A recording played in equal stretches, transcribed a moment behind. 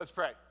Let's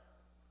pray.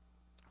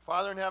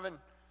 Father in heaven,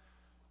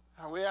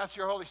 we ask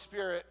your Holy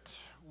Spirit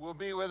will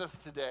be with us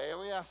today.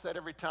 We ask that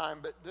every time,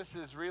 but this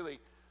is really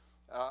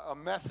a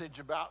message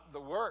about the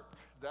work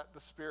that the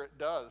Spirit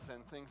does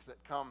and things that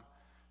come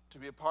to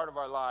be a part of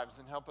our lives.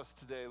 And help us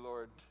today,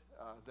 Lord,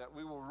 that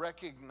we will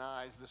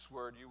recognize this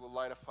word. You will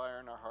light a fire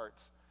in our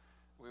hearts.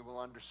 We will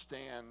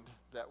understand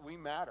that we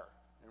matter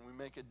and we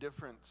make a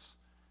difference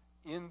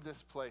in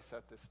this place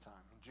at this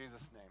time. In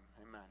Jesus'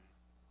 name, amen.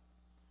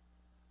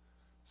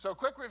 So,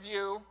 quick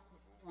review.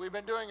 We've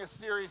been doing a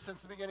series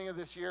since the beginning of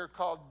this year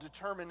called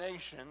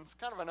Determinations,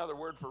 kind of another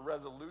word for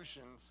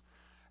resolutions.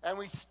 And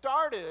we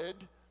started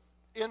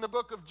in the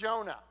book of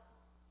Jonah.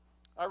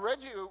 I read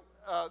you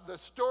the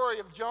story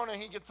of Jonah.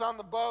 He gets on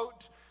the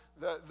boat,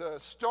 the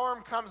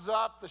storm comes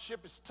up, the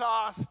ship is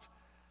tossed,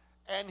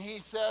 and he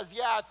says,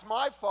 yeah, it's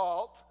my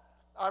fault.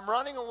 I'm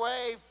running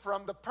away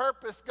from the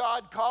purpose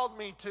God called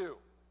me to.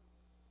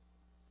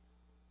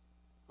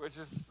 Which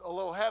is a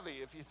little heavy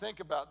if you think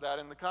about that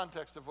in the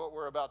context of what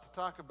we're about to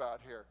talk about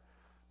here.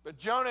 But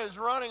Jonah is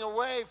running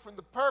away from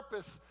the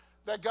purpose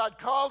that God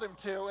called him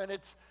to, and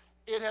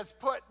it has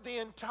put the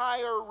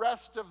entire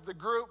rest of the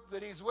group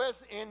that he's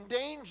with in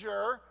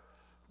danger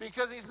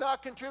because he's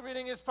not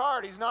contributing his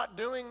part. He's not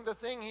doing the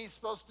thing he's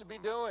supposed to be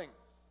doing.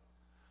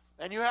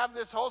 And you have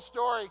this whole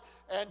story,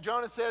 and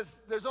Jonah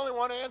says, there's only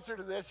one answer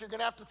to this. You're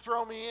going to have to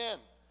throw me in.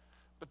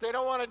 But they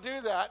don't want to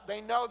do that. They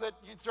know that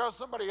you throw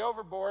somebody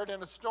overboard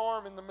in a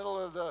storm in the middle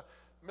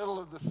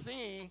of the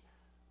sea,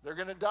 they're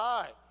going to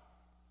die.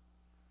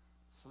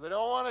 So they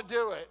don't want to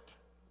do it.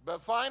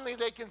 But finally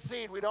they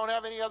concede. We don't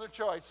have any other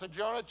choice. So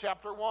Jonah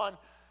chapter 1,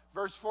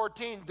 verse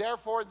 14,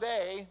 therefore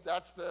they,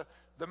 that's the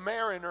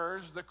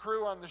mariners, the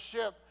crew on the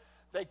ship,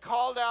 they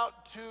called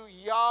out to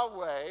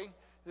Yahweh.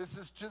 This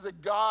is to the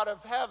God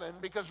of heaven,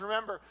 because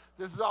remember,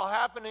 this is all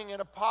happening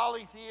in a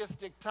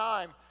polytheistic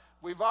time.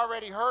 We've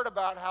already heard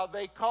about how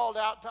they called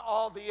out to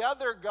all the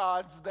other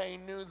gods they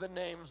knew the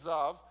names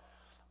of.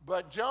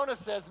 But Jonah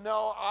says,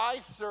 no, I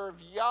serve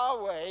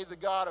Yahweh, the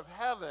God of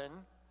heaven.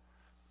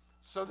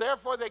 So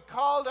therefore they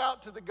called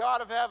out to the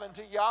God of heaven,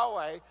 to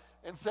Yahweh,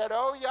 and said,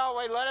 oh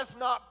Yahweh, let us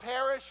not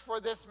perish for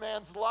this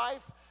man's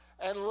life,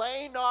 and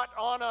lay not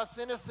on us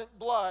innocent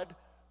blood,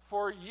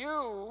 for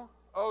you,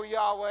 O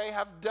Yahweh,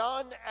 have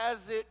done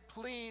as it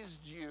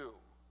pleased you.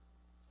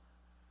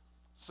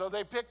 So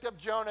they picked up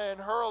Jonah and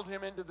hurled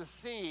him into the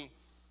sea,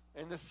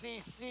 and the sea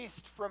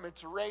ceased from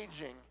its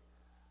raging.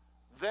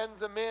 Then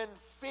the men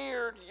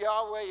feared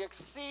Yahweh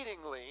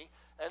exceedingly,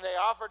 and they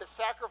offered a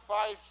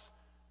sacrifice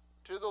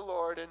to the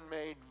Lord and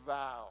made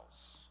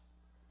vows.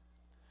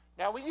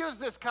 Now we use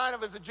this kind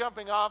of as a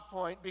jumping off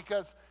point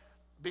because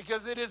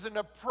it is an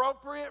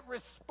appropriate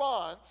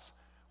response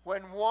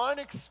when one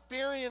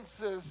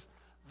experiences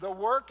the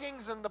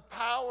workings and the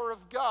power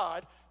of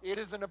God. It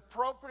is an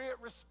appropriate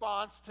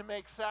response to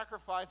make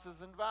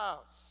sacrifices and vows.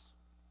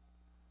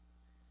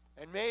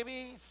 And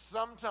maybe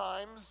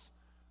sometimes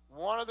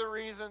one of the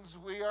reasons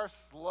we are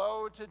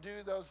slow to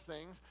do those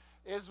things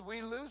is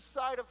we lose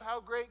sight of how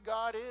great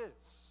God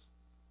is.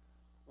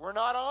 We're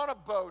not on a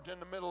boat in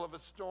the middle of a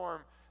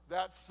storm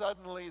that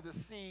suddenly the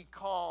sea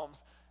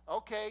calms.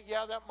 Okay,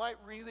 yeah, that might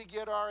really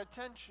get our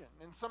attention.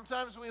 And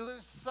sometimes we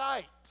lose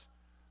sight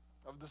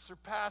of the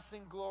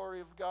surpassing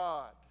glory of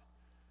God.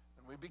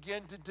 And we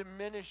begin to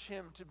diminish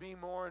him to be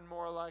more and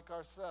more like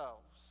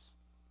ourselves.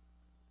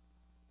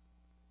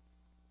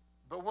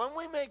 But when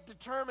we make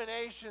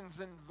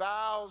determinations and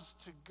vows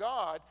to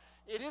God,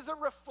 it is a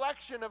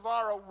reflection of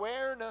our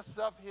awareness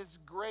of his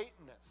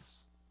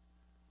greatness.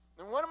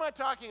 And what am I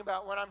talking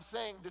about when I'm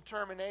saying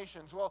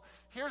determinations? Well,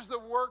 here's the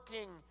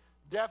working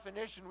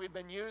definition we've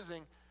been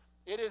using.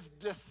 It is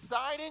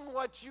deciding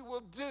what you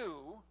will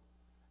do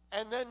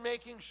and then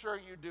making sure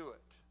you do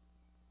it.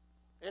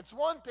 It's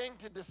one thing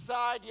to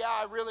decide, yeah,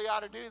 I really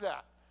ought to do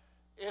that.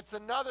 It's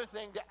another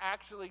thing to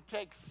actually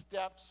take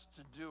steps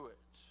to do it.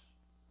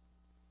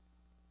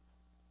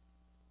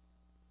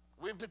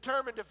 We've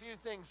determined a few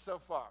things so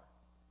far.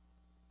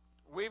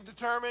 We've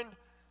determined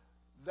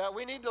that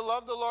we need to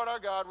love the Lord our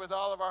God with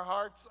all of our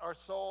hearts, our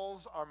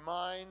souls, our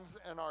minds,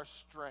 and our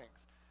strength.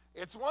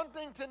 It's one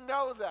thing to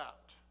know that.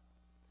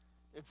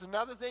 It's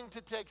another thing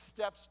to take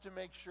steps to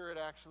make sure it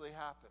actually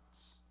happens.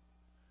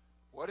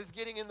 What is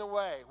getting in the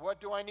way? What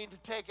do I need to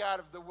take out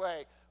of the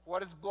way?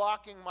 What is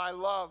blocking my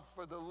love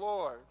for the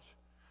Lord?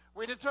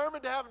 We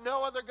determined to have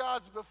no other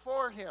gods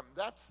before him.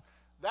 That's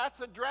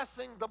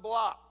addressing the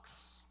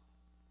blocks.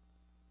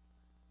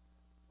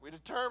 We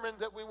determined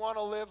that we want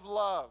to live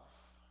love.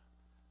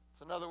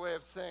 It's another way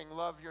of saying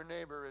love your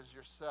neighbor as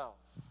yourself.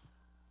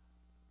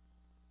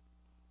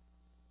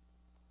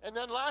 And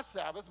then last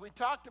Sabbath, we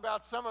talked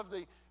about some of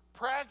the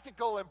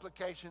practical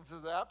implications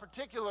of that,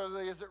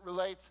 particularly as it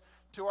relates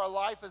to our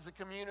life as a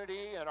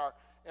community and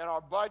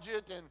our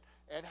budget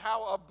and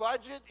how a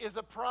budget is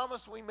a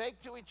promise we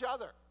make to each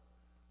other.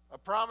 A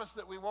promise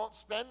that we won't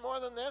spend more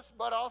than this,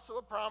 but also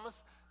a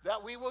promise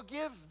that we will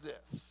give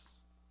this.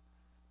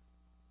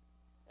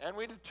 And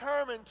we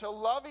determine to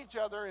love each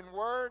other in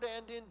word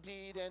and in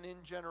deed and in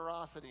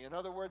generosity. In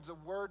other words, the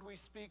word we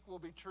speak will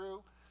be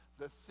true.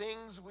 The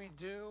things we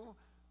do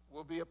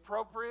will be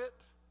appropriate.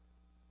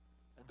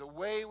 And the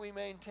way we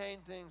maintain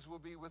things will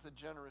be with a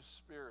generous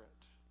spirit.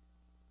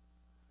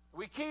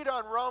 We keyed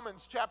on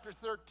Romans chapter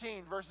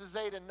 13, verses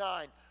 8 and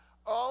 9.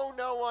 Owe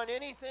no one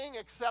anything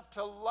except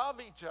to love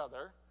each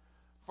other,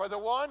 for the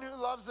one who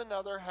loves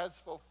another has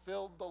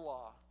fulfilled the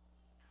law.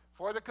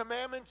 For the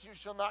commandments, you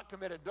shall not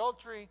commit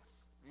adultery,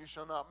 you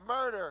shall not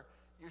murder,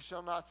 you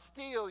shall not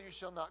steal, you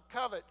shall not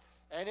covet,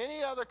 and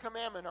any other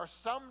commandment are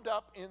summed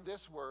up in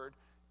this word,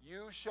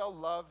 you shall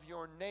love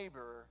your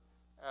neighbor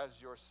as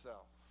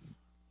yourself.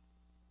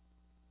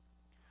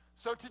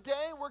 So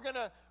today we're going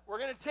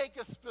to take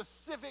a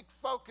specific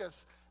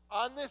focus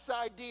on this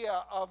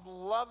idea of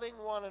loving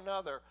one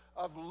another,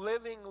 of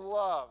living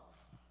love.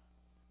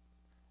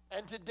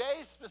 And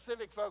today's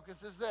specific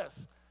focus is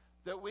this,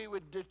 that we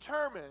would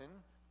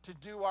determine to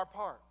do our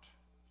part.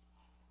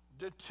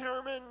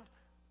 Determine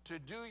to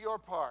do your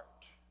part.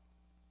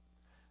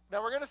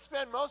 Now we're going to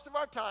spend most of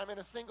our time in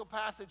a single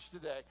passage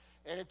today,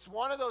 and it's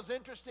one of those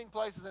interesting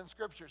places in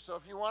Scripture. So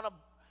if you want to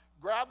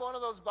grab one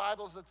of those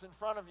Bibles that's in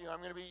front of you, I'm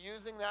going to be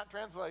using that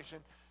translation,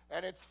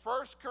 and it's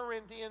 1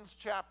 Corinthians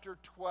chapter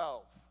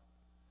 12.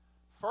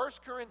 1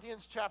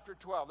 Corinthians chapter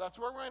 12. That's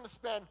where we're going to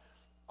spend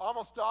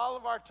almost all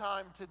of our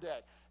time today.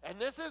 And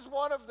this is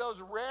one of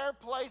those rare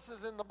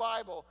places in the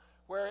Bible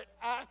where it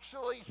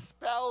actually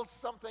spells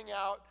something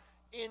out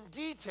in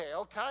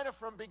detail, kind of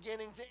from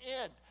beginning to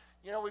end.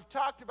 You know, we've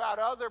talked about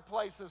other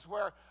places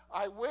where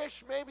I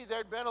wish maybe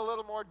there'd been a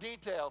little more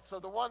detail. So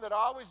the one that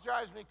always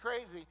drives me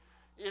crazy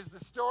is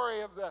the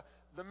story of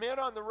the men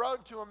on the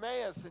road to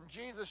Emmaus, and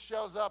Jesus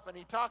shows up and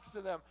he talks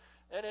to them,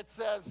 and it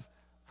says,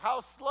 how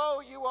slow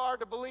you are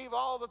to believe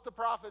all that the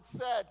prophets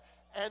said.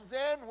 And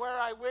then where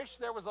I wish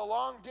there was a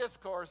long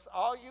discourse,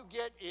 all you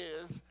get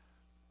is,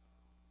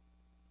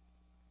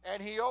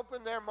 and he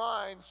opened their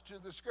minds to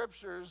the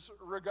scriptures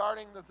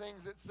regarding the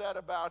things it said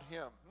about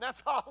him. And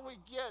that's all we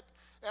get.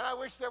 And I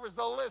wish there was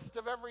the list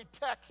of every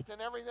text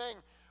and everything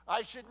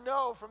I should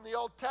know from the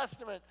Old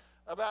Testament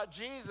about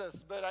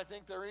Jesus. But I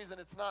think the reason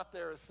it's not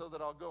there is so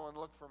that I'll go and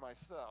look for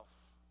myself.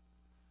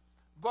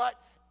 But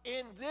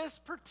in this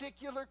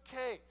particular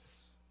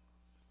case,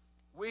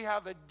 we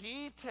have a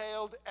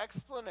detailed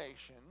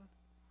explanation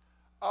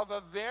of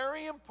a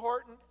very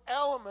important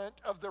element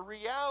of the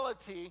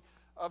reality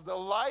of the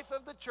life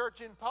of the church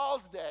in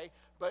Paul's day,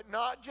 but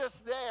not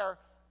just there,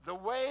 the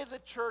way the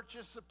church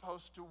is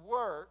supposed to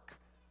work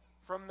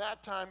from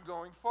that time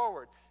going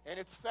forward. And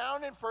it's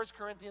found in 1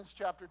 Corinthians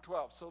chapter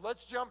 12. So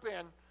let's jump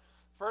in.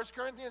 1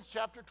 Corinthians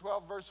chapter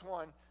 12, verse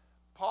 1.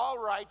 Paul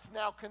writes,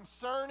 now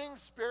concerning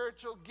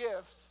spiritual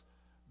gifts,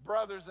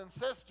 brothers and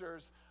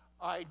sisters,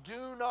 I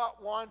do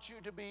not want you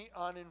to be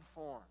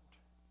uninformed.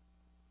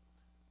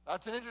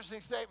 That's an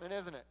interesting statement,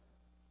 isn't it?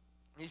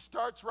 He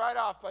starts right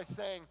off by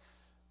saying,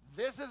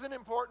 this is an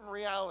important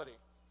reality.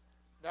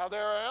 Now,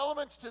 there are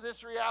elements to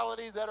this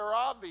reality that are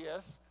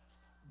obvious,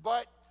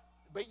 but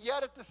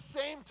yet at the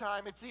same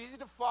time, it's easy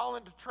to fall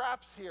into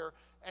traps here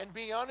and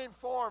be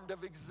uninformed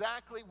of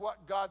exactly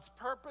what God's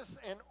purpose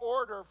and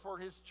order for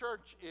his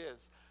church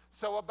is.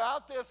 So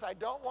about this, I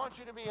don't want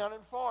you to be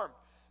uninformed.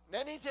 And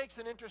then he takes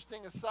an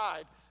interesting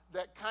aside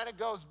that kind of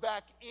goes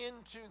back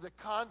into the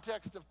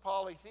context of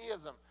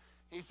polytheism.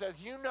 He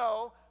says, you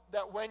know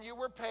that when you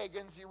were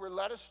pagans, you were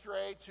led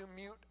astray to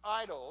mute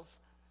idols,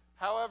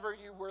 however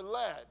you were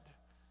led.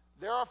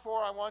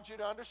 Therefore, I want you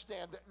to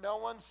understand that no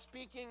one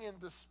speaking in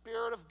the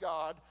Spirit of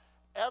God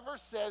ever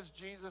says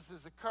Jesus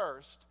is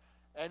accursed,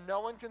 and no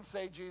one can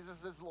say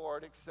Jesus is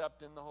Lord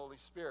except in the Holy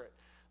Spirit.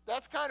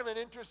 That's kind of an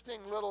interesting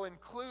little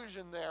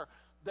inclusion there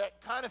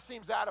that kind of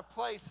seems out of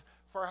place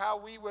for how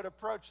we would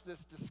approach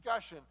this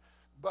discussion,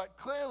 but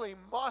clearly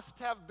must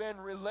have been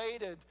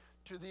related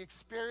to the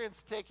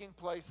experience taking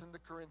place in the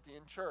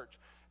Corinthian church.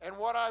 And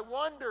what I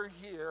wonder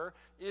here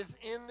is,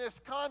 in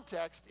this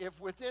context, if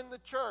within the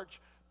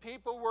church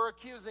people were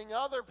accusing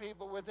other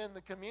people within the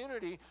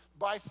community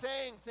by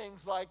saying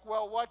things like,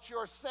 well, what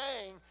you're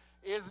saying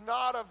is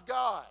not of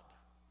God.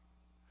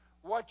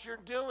 What you're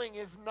doing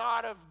is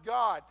not of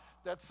God.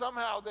 That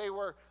somehow they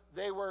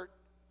were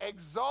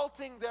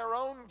exalting their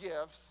own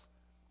gifts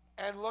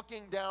and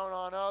looking down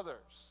on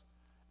others.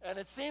 And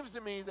it seems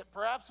to me that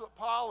perhaps what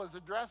Paul is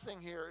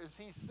addressing here is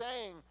he's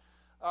saying,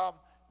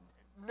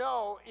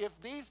 no, if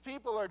these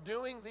people are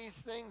doing these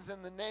things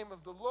in the name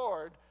of the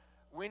Lord,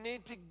 we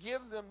need to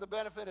give them the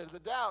benefit of the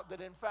doubt that,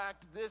 in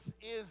fact, this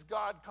is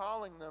God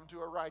calling them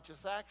to a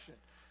righteous action.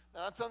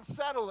 Now, it's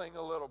unsettling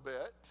a little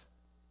bit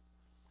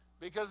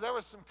because there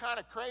was some kind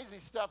of crazy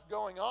stuff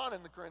going on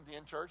in the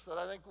Corinthian church that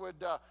I think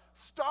would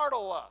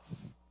startle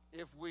us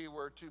if we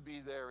were to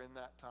be there in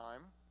that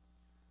time.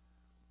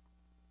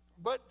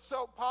 But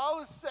so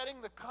Paul is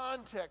setting the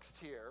context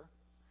here,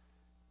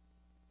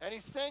 and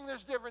he's saying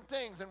there's different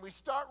things, and we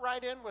start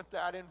right in with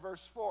that in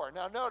verse 4.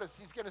 Now notice,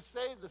 he's going to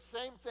say the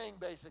same thing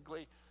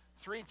basically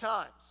 3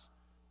 times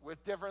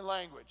with different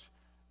language.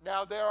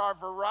 Now there are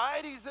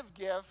varieties of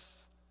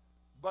gifts,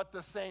 but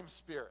the same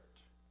Spirit.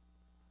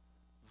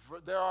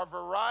 There are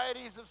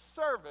varieties of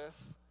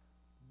service,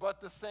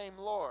 but the same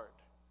Lord.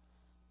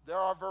 There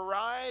are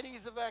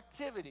varieties of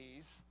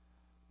activities,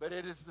 but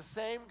it is the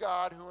same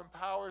God who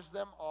empowers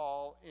them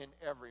all in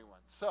everyone.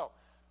 So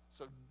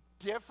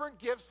different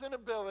gifts and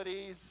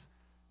abilities,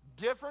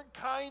 different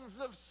kinds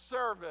of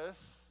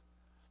service,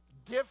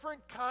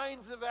 different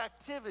kinds of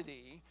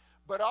activity,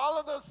 but all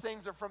of those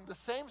things are from the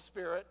same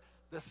Spirit,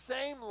 the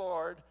same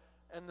Lord,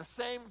 and the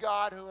same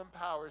God who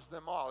empowers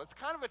them all. It's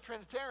kind of a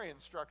Trinitarian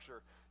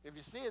structure. If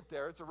you see it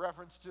there, it's a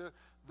reference to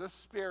the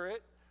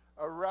Spirit,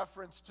 a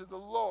reference to the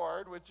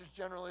Lord, which is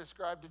generally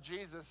ascribed to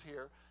Jesus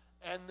here,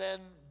 and then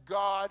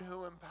God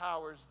who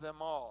empowers them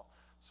all.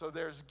 So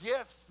there's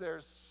gifts,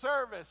 there's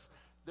service,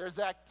 there's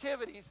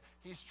activities.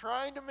 He's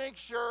trying to make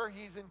sure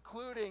he's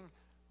including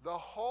the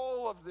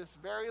whole of this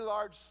very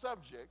large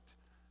subject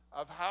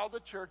of how the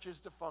church is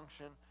to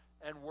function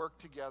and work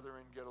together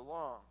and get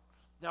along.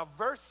 Now,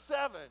 verse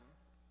 7,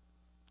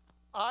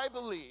 I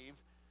believe,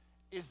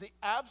 is the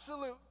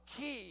absolute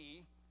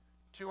key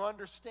to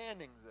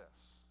understanding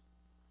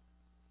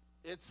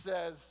this. It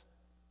says,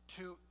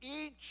 to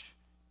each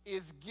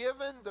is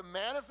given the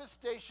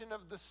manifestation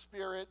of the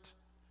Spirit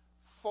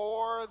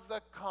for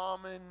the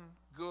common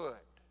good.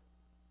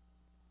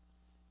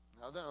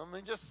 Now, let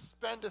me just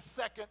spend a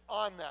second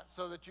on that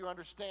so that you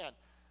understand.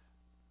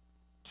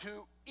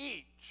 To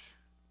each.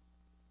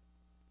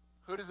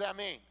 Who does that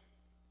mean?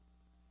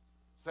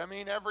 Does that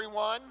mean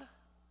everyone?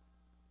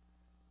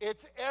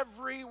 It's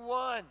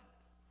everyone.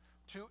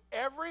 To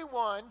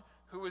everyone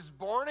who is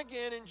born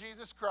again in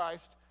Jesus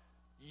Christ,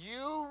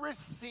 you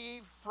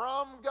receive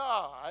from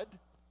God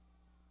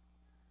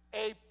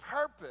a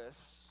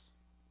purpose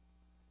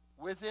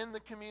within the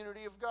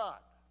community of God.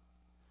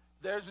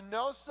 There's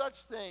no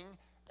such thing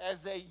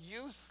as a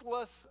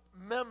useless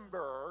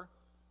member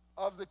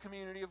of the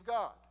community of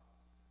God,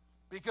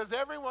 because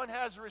everyone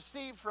has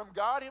received from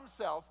God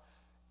himself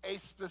a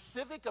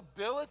specific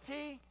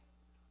ability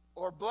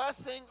or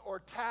blessing or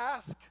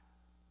task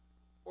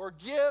or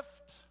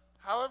gift,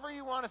 however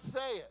you want to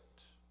say it.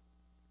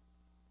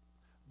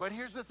 But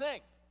here's the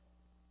thing.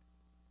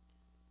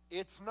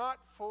 It's not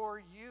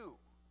for you.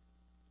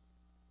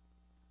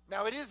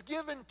 Now, it is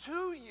given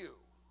to you,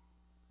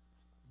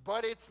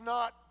 but it's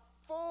not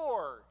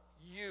for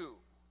you.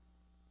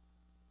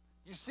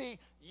 You see,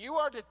 you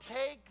are to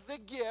take the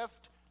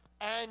gift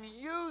and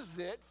use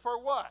it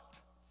for what?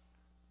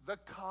 The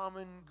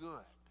common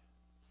good.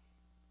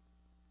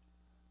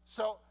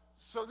 So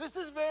this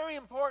is very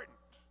important.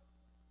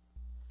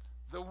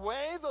 The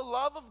way the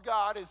love of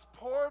God is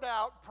poured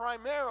out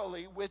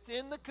primarily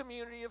within the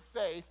community of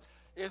faith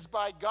is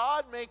by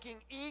God making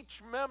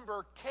each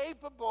member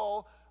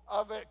capable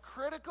of a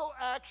critical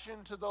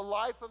action to the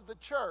life of the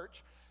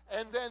church,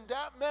 and then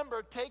that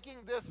member taking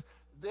this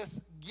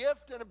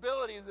gift and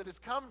ability that has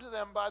come to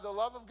them by the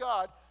love of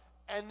God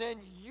and then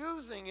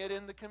using it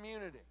in the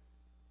community.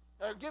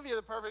 I'll give you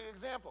the perfect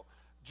example.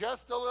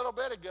 Just a little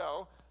bit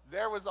ago,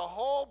 there was a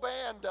whole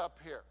band up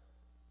here.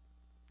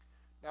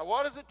 Now,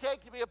 what does it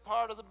take to be a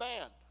part of the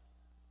band?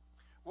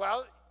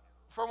 Well,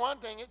 for one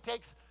thing, it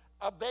takes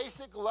a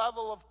basic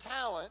level of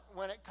talent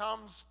when it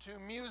comes to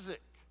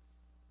music.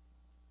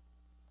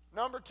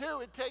 Number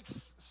two, it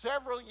takes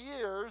several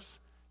years,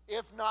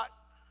 if not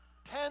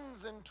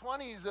tens and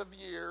 20s of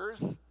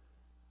years,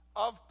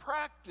 of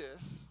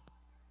practice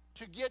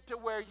to get to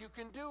where you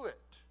can do it.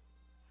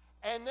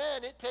 And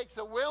then it takes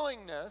a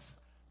willingness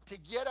to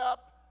get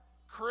up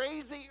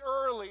crazy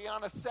early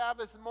on a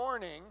Sabbath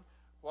morning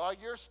while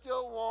you're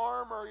still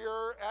warm or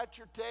you're at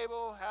your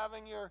table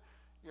having your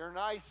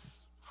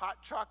nice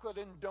hot chocolate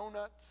and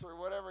donuts or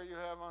whatever you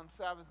have on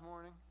Sabbath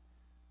morning.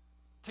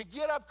 To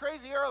get up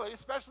crazy early,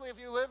 especially if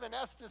you live in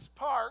Estes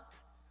Park,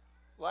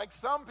 like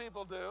some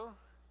people do,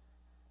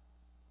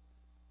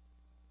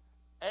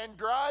 and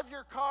drive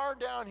your car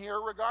down here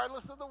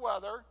regardless of the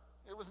weather.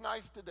 It was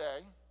nice today.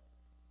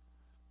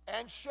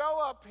 And show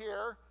up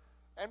here,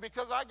 and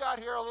because I got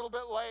here a little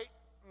bit late,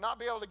 not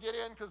be able to get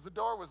in because the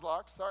door was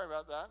locked. Sorry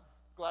about that.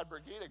 Glad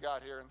Brigida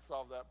got here and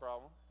solved that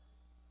problem.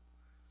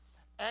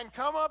 And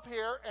come up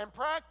here and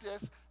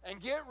practice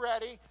and get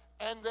ready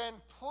and then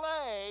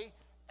play,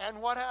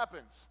 and what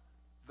happens?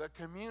 The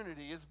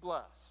community is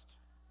blessed.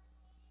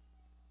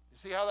 You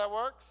see how that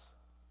works?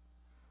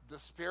 The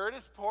Spirit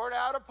is poured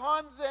out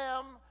upon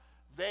them.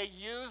 They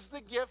use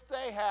the gift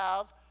they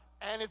have,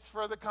 and it's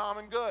for the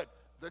common good.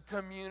 The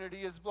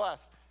community is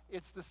blessed.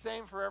 It's the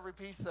same for every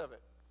piece of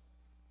it.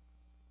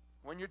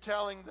 When you're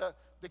telling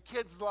the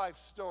kid's life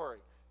story,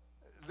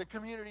 the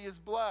community is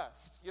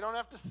blessed. You don't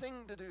have to sing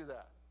to do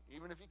that,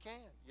 even if you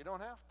can. You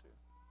don't have to.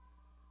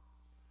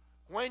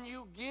 When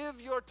you give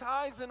your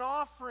tithes and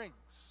offerings,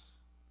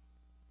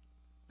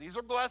 these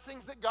are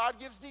blessings that God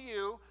gives to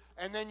you,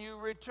 and then you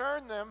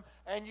return them,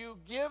 and you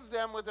give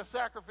them with a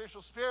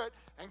sacrificial spirit,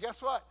 and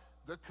guess what?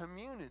 The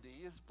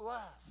community is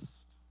blessed.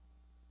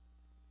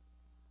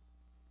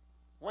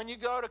 When you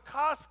go to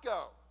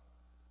Costco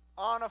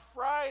on a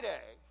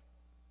Friday,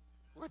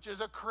 which is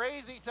a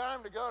crazy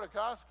time to go to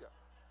Costco,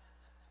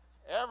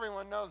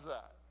 Everyone knows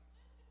that.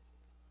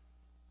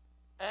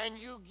 And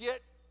you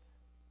get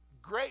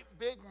great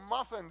big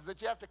muffins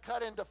that you have to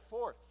cut into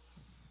fourths.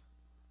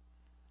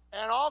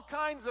 And all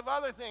kinds of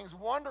other things,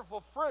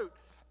 wonderful fruit.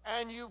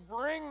 And you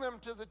bring them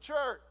to the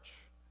church.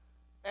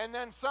 And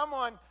then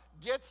someone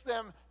gets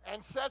them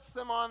and sets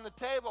them on the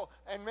table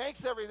and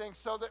makes everything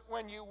so that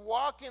when you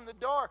walk in the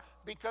door,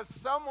 because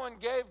someone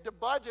gave to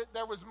budget,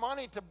 there was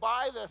money to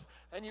buy this,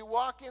 and you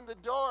walk in the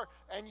door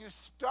and you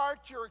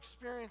start your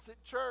experience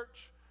at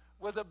church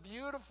with a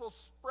beautiful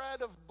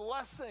spread of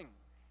blessing.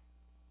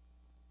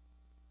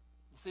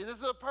 You see, this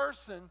is a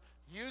person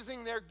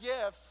using their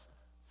gifts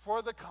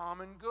for the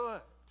common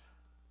good.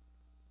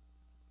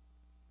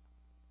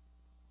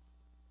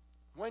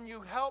 When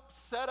you help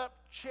set up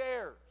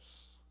chairs,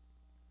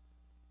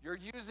 you're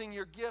using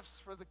your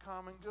gifts for the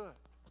common good.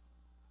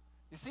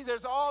 You see,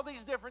 there's all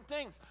these different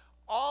things,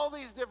 all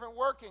these different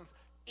workings.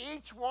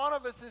 Each one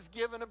of us is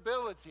given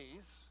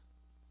abilities,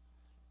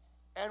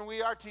 and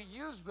we are to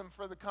use them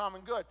for the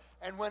common good.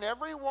 And when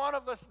every one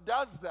of us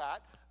does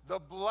that, the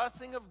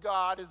blessing of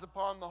God is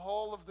upon the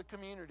whole of the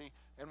community,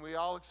 and we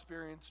all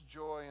experience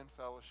joy and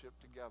fellowship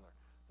together.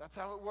 That's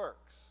how it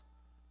works.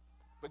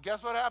 But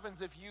guess what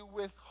happens if you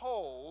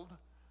withhold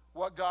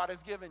what God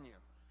has given you?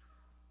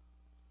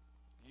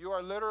 You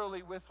are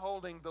literally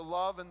withholding the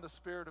love and the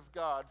Spirit of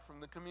God from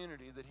the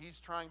community that He's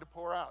trying to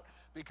pour out.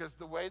 Because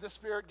the way the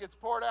Spirit gets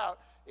poured out,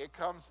 it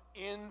comes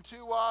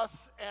into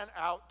us and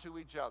out to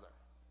each other.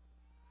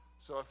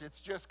 So if it's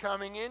just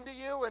coming into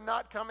you and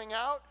not coming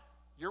out,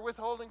 you're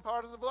withholding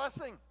part of the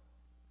blessing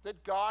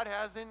that God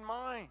has in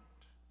mind.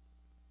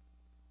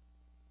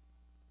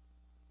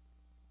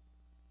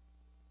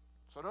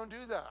 So don't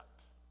do that.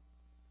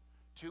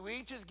 To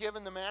each is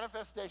given the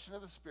manifestation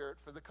of the Spirit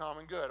for the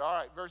common good. All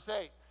right, verse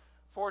 8.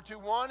 For to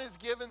one is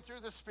given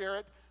through the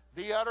Spirit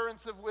the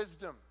utterance of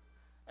wisdom,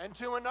 and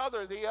to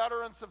another the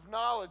utterance of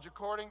knowledge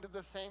according to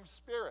the same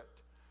Spirit,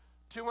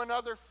 to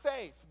another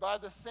faith by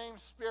the same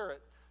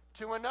Spirit,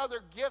 to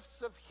another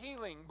gifts of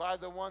healing by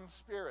the one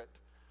Spirit,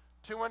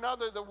 to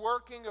another the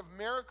working of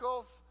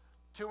miracles,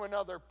 to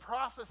another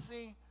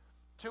prophecy,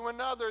 to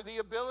another the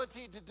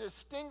ability to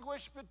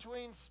distinguish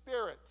between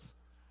spirits,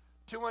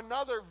 to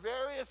another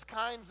various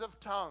kinds of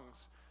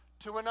tongues,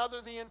 to another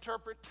the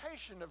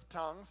interpretation of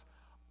tongues.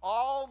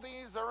 All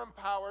these are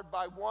empowered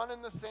by one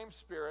and the same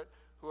Spirit,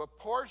 who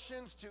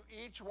apportions to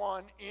each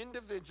one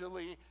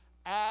individually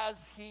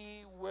as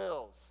He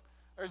wills.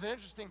 There's an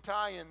interesting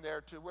tie-in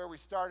there to where we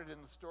started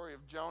in the story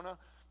of Jonah,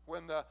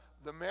 when the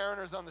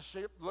mariners on the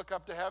ship look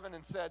up to heaven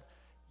and said,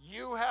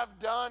 "You have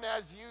done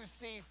as you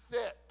see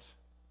fit."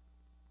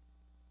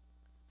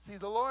 See,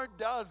 the Lord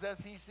does as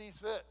He sees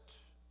fit.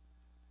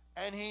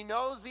 And He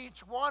knows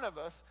each one of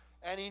us,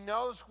 and He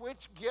knows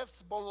which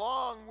gifts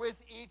belong with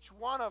each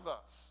one of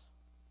us.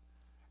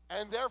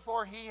 And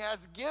therefore, He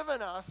has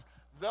given us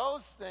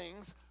those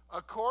things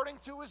according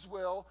to His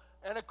will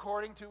and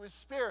according to His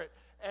Spirit.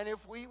 And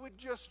if we would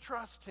just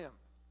trust Him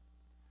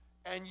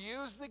and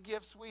use the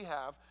gifts we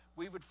have,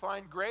 we would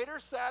find greater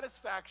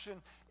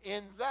satisfaction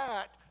in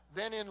that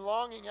than in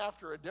longing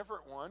after a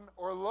different one,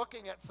 or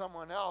looking at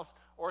someone else,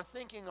 or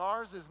thinking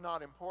ours is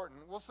not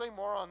important. We'll say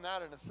more on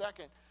that in a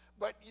second.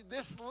 But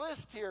this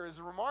list here is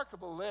a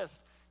remarkable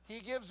list. He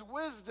gives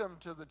wisdom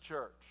to the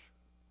church.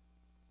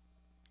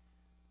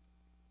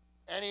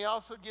 And He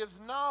also gives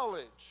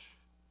knowledge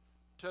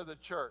to the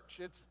church.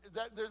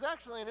 There's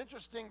actually an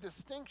interesting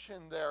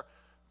distinction there.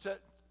 To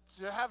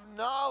have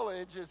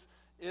knowledge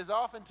is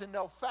often to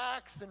know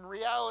facts and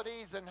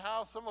realities and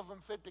how some of them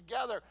fit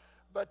together.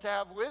 But to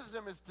have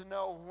wisdom is to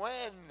know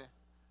when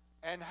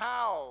and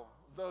how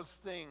those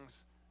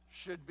things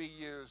should be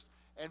used.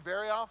 And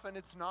very often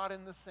it's not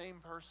in the same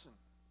person.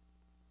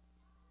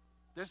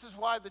 This is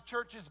why the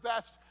church is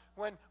best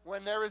when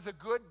there is a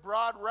good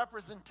broad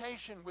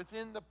representation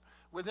within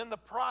the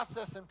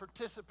process and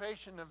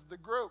participation of the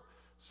group.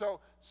 So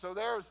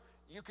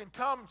you can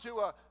come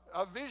to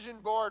a vision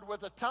board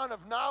with a ton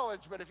of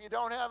knowledge, but if you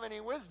don't have any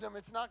wisdom,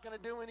 it's not going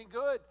to do any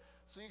good.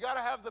 So you got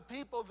to have the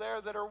people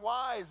there that are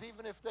wise,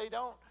 even if they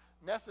don't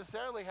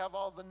necessarily have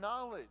all the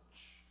knowledge.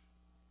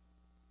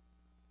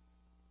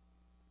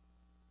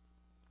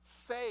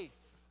 Faith.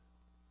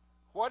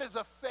 What is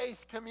a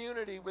faith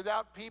community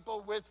without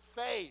people with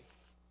faith?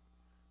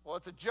 Well,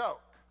 it's a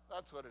joke.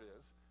 That's what it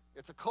is.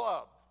 It's a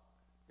club.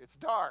 It's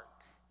dark.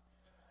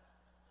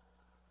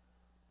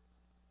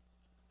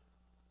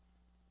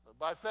 But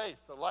by faith,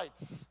 the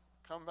lights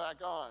come back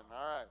on.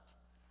 All right.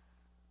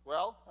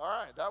 Well, all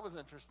right. That was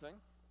interesting.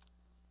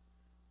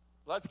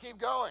 Let's keep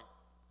going.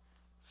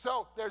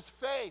 So there's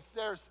faith.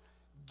 There's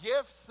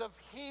gifts of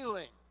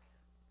healing.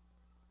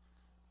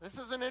 This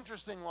is an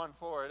interesting one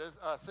for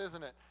us,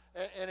 isn't it?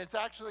 And it's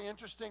actually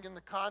interesting in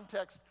the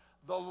context,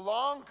 the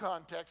long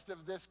context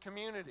of this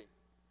community.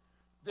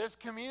 This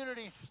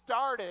community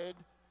started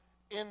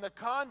in the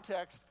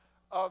context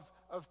of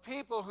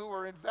people who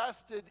were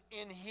invested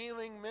in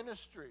healing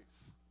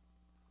ministries.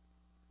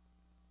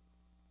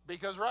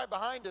 Because right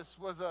behind us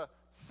was a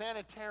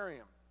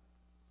sanitarium.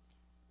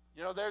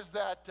 You know, there's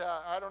that,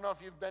 I don't know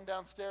if you've been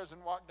downstairs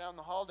and walked down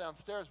the hall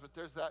downstairs, but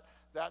there's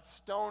that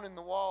stone in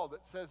the wall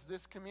that says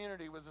this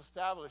community was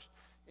established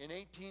in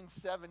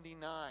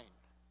 1879.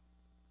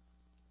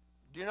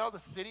 Do you know the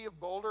city of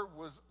Boulder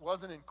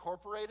wasn't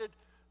incorporated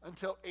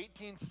until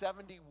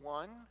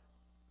 1871?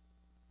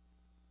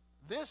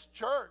 This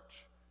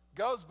church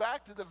goes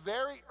back to the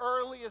very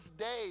earliest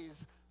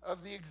days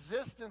of the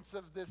existence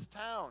of this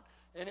town,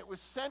 and it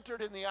was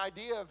centered in the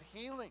idea of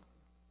healing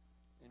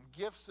and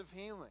gifts of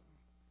healing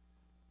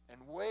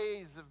and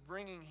ways of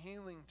bringing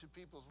healing to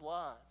people's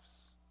lives.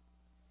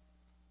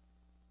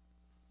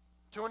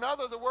 To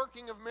another, the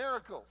working of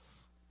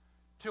miracles.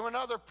 To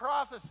another,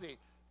 prophecy.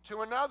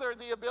 To another,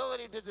 the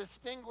ability to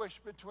distinguish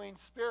between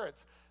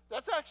spirits.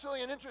 That's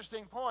actually an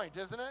interesting point,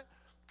 isn't it?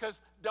 Because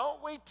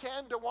don't we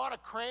tend to want to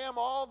cram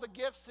all the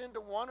gifts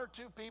into one or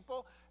two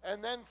people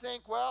and then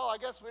think, well, I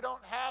guess we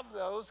don't have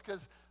those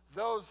because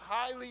those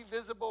highly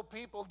visible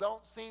people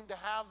don't seem to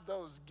have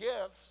those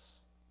gifts.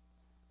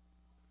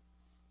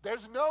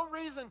 There's no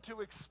reason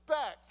to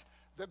expect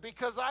that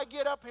because I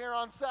get up here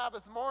on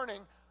Sabbath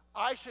morning,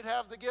 I should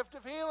have the gift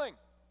of healing.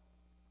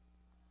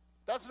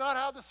 That's not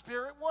how the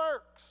Spirit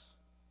works.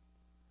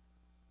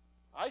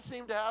 I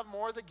seem to have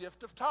more the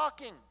gift of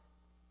talking,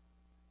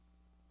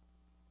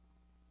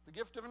 the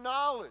gift of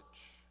knowledge.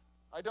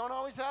 I don't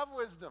always have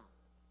wisdom.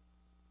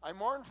 I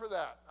mourn for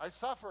that. I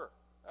suffer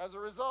as a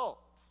result.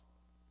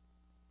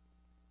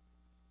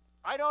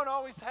 I don't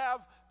always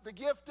have the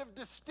gift of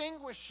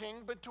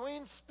distinguishing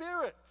between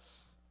spirits.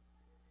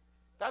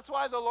 That's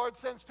why the Lord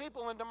sends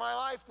people into my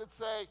life that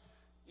say,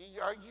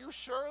 are you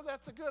sure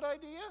that's a good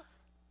idea?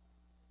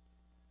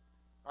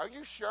 Are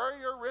you sure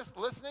you're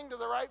listening to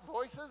the right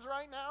voices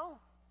right now?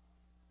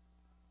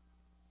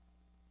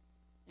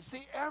 You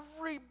see,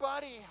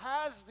 everybody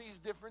has these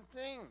different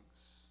things.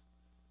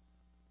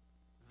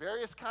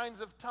 Various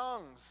kinds of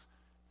tongues,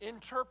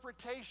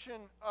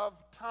 interpretation of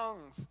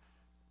tongues.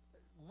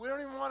 We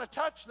don't even want to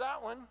touch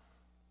that one.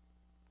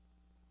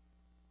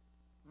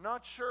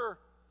 Not sure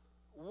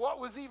what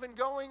was even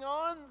going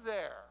on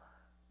there.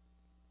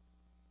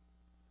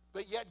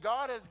 But yet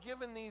God has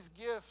given these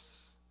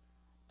gifts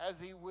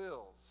as He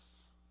wills.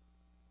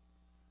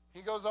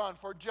 He goes on,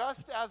 for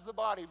just as the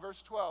body,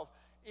 verse 12,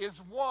 is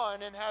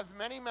one and has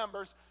many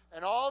members,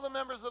 and all the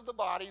members of the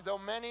body, though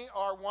many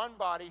are one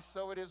body,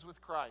 so it is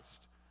with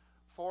Christ.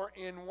 For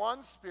in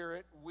one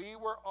Spirit we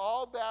were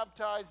all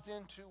baptized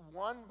into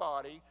one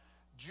body,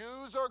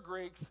 Jews or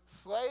Greeks,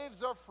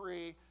 slaves or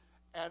free,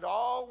 and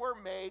all were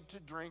made to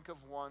drink of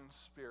one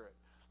Spirit.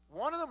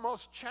 One of the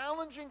most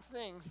challenging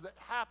things that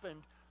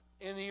happened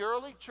in the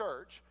early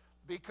church,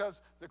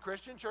 because the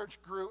Christian church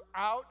grew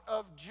out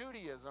of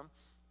Judaism,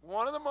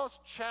 one of the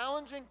most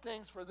challenging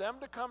things for them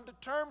to come to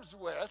terms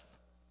with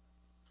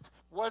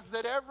was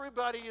that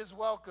everybody is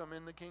welcome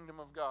in the kingdom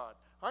of God.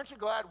 Aren't you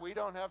glad we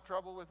don't have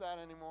trouble with that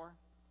anymore?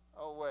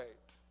 Oh, wait.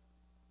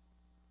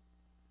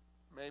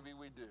 Maybe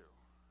we do.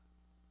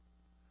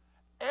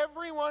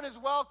 Everyone is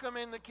welcome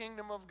in the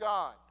kingdom of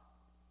God.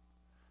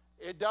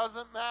 It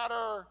doesn't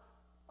matter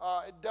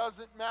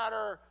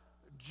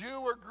Jew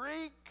or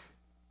Greek,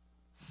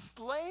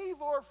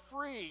 slave or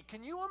free.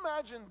 Can you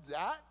imagine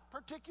that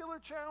particular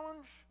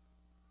challenge?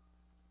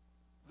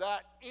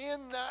 That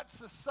in that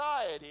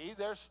society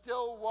there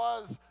still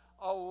was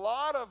a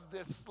lot of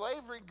this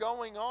slavery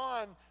going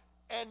on,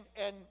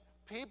 and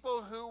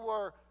people who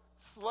were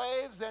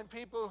slaves and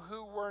people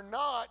who were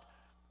not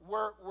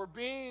were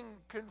being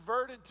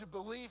converted to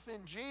belief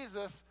in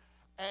Jesus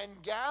and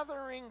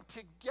gathering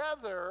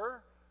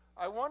together.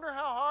 I wonder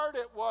how hard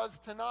it was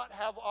to not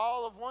have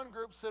all of one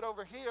group sit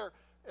over here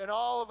and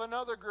all of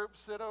another group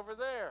sit over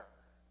there.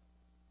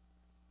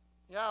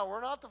 Yeah,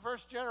 we're not the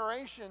first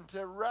generation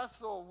to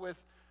wrestle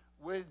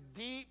with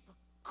deep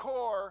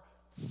core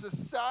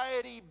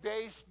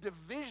society-based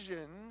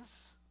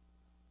divisions.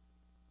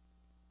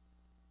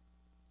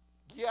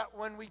 Yet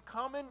when we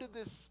come into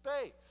this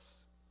space,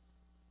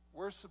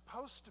 we're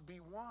supposed to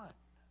be one.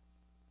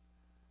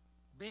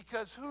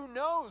 Because who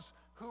knows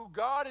who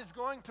God is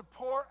going to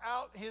pour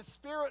out His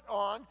Spirit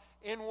on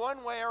in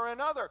one way or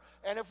another.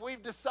 And if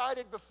we've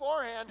decided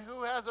beforehand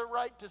who has a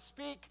right to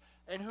speak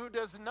and who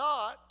does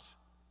not,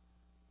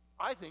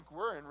 I think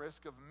we're in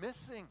risk of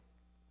missing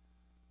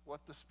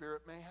what the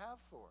Spirit may have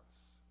for us.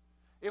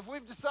 If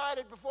we've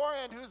decided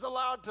beforehand who's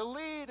allowed to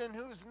lead and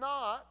who's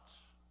not,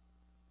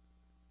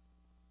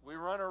 we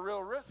run a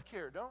real risk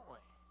here, don't we?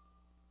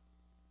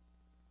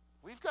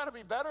 We've got to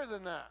be better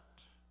than that.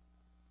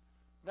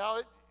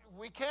 Now,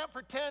 we can't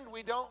pretend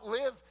we don't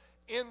live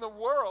in the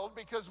world,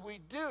 because we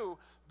do,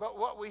 but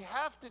what we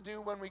have to do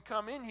when we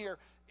come in here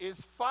is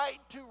fight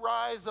to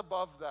rise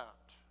above that.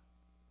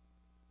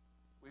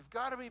 We've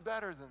got to be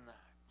better than that.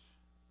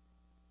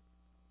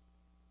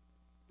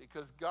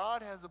 Because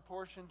God has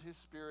apportioned His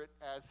Spirit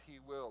as He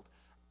willed.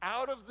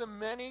 Out of the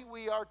many,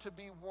 we are to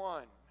be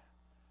one.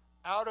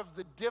 Out of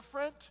the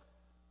different,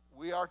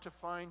 we are to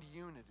find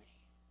unity.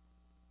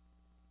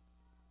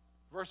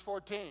 Verse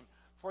 14,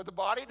 for the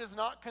body does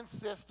not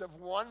consist of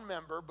one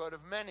member, but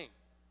of many.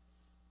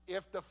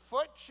 If the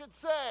foot should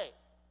say,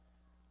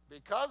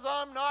 because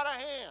I'm not a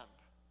hand,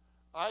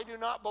 I do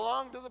not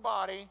belong to the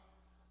body,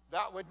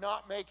 that would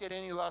not make it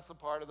any less a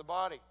part of the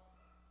body.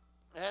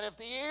 And if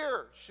the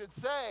ear should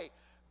say,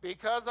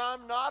 because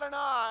I'm not an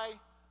eye,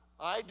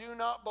 I do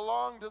not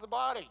belong to the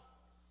body,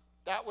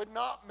 that would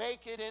not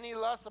make it any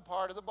less a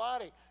part of the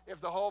body.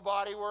 If the whole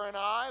body were an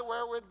eye,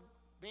 where would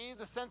be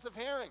the sense of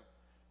hearing?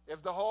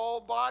 If the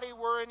whole body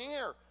were an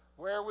ear,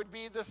 where would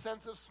be the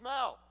sense of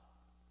smell?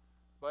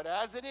 But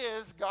as it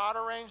is, God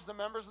arranged the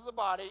members of the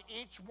body,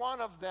 each one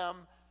of them,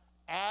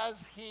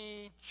 as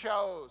he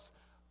chose.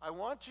 I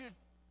want you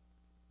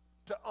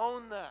to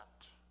own that.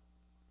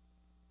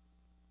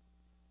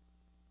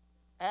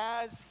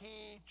 As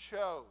he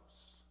chose.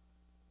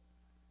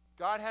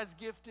 God has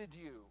gifted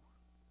you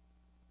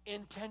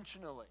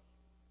intentionally,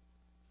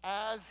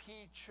 as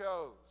he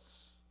chose.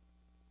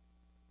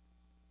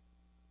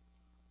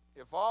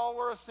 If all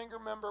were a single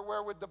member,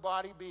 where would the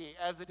body be?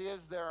 As it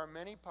is, there are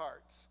many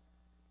parts,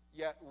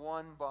 yet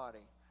one body.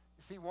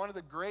 You see, one of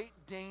the great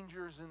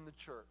dangers in the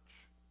church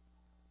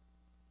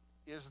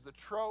is the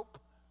trope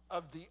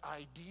of the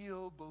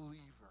ideal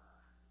believer.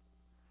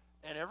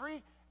 And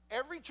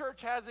every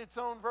church has its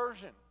own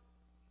version.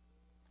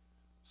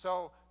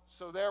 So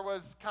there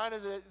was kind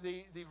of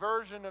the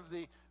version of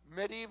the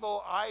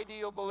medieval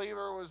ideal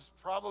believer was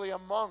probably a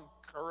monk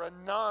or a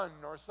nun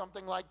or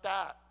something like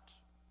that.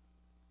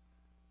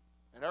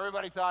 And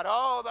everybody thought,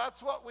 oh,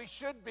 that's what we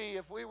should be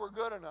if we were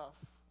good enough.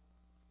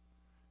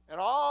 And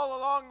all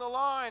along the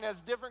line,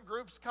 as different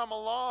groups come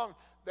along,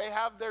 they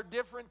have their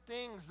different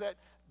things that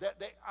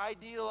they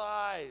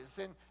idealize.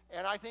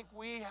 And I think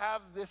we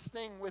have this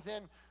thing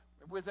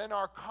within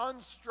our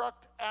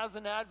construct as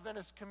an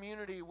Adventist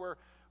community where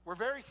we're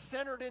very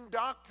centered in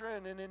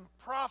doctrine and in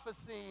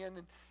prophecy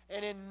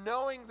and in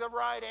knowing the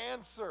right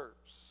answers.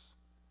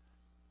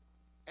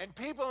 And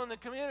people in the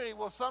community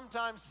will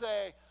sometimes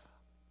say,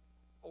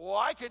 well,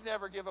 I could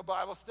never give a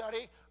Bible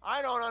study.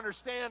 I don't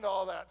understand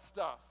all that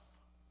stuff.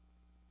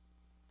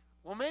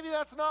 Well, maybe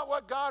that's not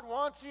what God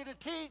wants you to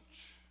teach.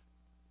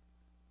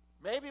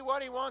 Maybe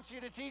what he wants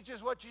you to teach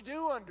is what you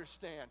do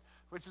understand,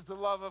 which is the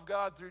love of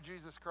God through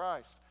Jesus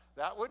Christ.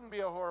 That wouldn't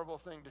be a horrible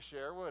thing to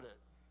share, would it?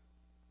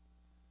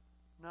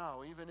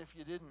 No, even if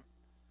you didn't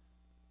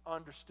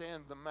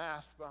understand the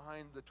math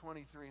behind the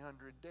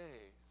 2,300 days,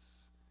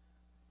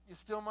 you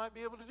still might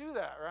be able to do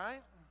that,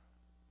 right?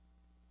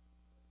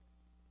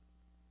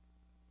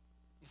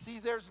 You see,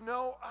 there's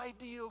no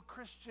ideal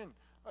Christian,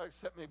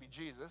 except maybe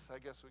Jesus. I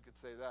guess we could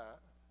say that.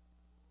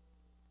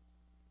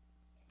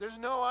 There's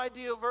no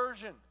ideal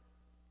version.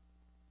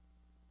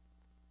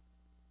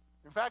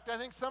 In fact, I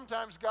think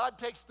sometimes God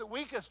takes the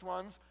weakest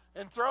ones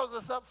and throws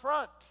us up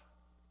front.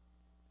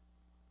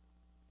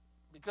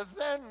 Because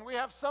then we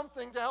have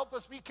something to help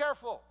us be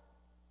careful.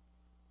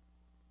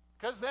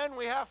 Because then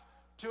we have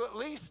to at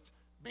least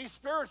be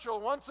spiritual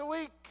once a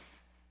week.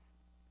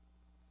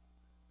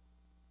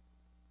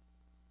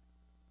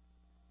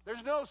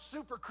 There's no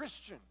super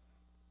Christian.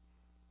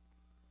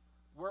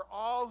 We're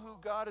all who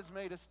God has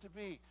made us to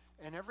be.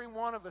 And every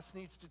one of us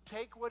needs to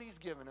take what he's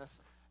given us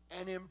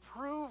and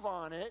improve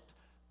on it,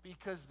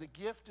 because the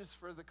gift is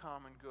for the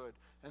common good.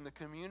 And the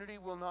community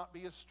will not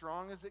be as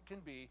strong as it can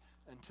be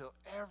until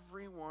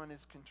everyone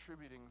is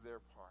contributing their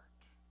part.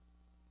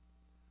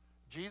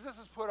 Jesus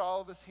has put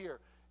all of us here,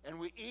 and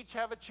we each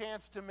have a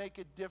chance to make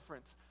a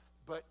difference,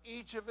 but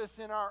each of us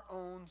in our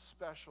own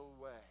special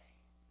way.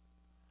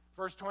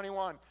 Verse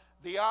 21,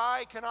 the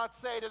eye cannot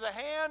say to the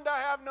hand, I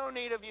have no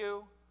need of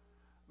you,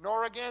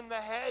 nor again the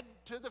head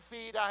to the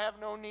feet, I have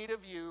no need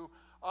of you.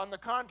 On the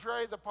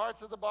contrary, the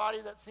parts of the body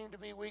that seem to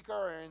be weaker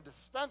are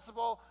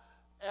indispensable,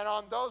 and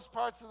on those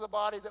parts of the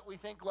body that we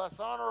think less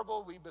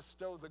honorable, we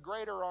bestow the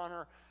greater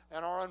honor,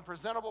 and our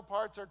unpresentable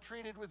parts are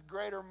treated with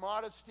greater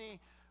modesty,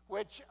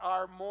 which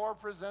our more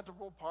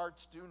presentable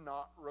parts do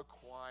not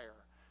require.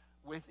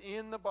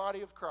 Within the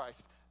body of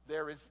Christ,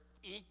 there is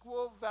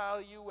equal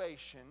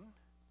valuation.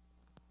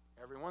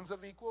 Everyone's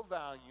of equal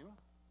value.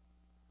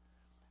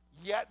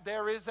 Yet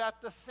there is at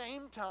the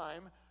same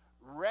time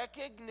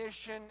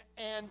recognition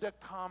and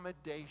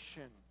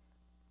accommodation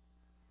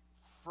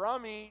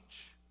from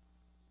each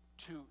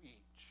to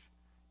each.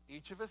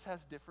 Each of us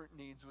has different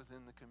needs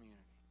within the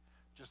community,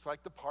 just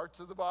like the parts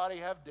of the body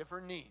have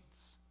different needs.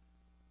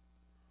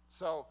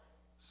 So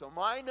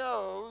my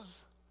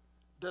nose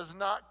does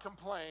not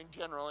complain,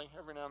 generally,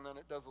 every now and then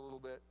it does a little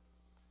bit,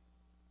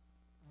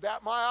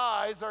 that my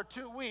eyes are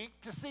too weak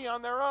to see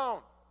on their own.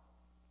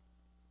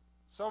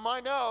 So my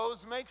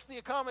nose makes the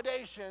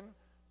accommodation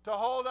to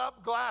hold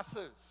up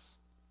glasses,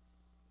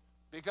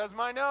 because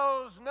my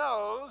nose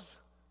knows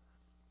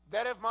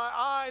that if my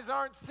eyes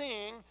aren't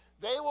seeing,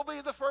 they will be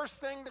the first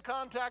thing to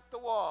contact the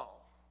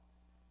wall.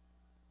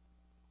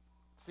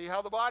 See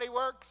how the body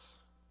works?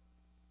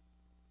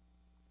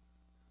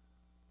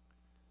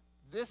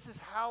 This is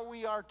how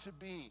we are to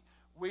be.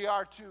 We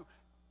are to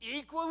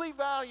equally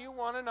value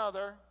one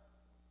another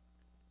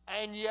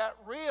and yet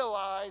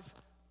realize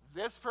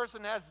this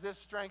person has this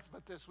strength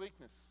but this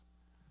weakness.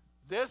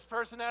 This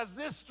person has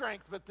this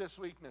strength but this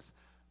weakness.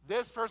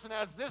 This person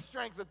has this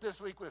strength but this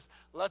weakness.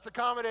 Let's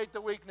accommodate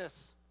the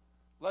weakness.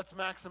 Let's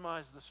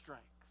maximize the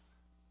strength.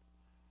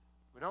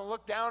 We don't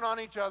look down on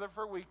each other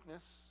for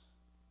weakness.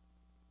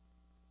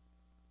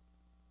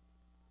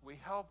 We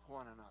help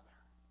one another.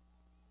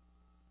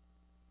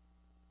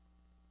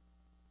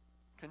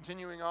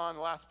 Continuing on,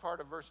 the last part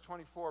of verse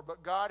 24.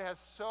 But God has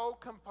so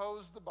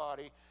composed the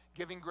body,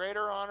 giving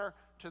greater honor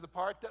to the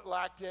part that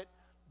lacked it,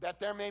 that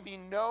there may be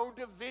no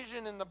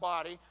division in the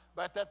body,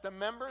 but that the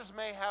members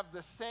may have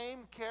the same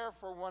care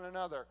for one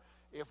another.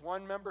 If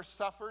one member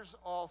suffers,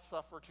 all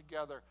suffer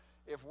together.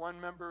 If one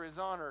member is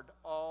honored,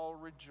 all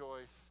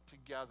rejoice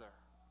together.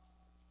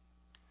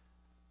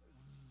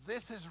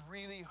 This is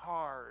really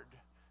hard.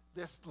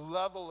 This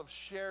level of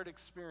shared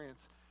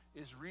experience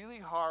is really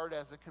hard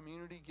as a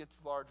community gets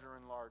larger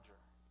and larger.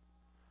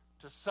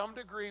 To some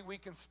degree, we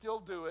can still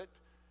do it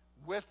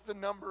with the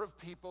number of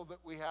people that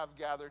we have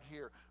gathered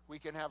here. We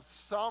can have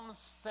some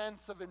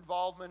sense of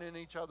involvement in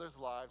each other's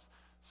lives,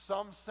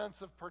 some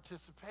sense of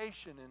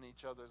participation in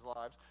each other's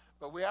lives,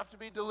 but we have to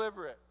be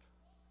deliberate.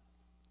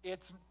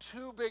 It's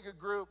too big a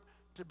group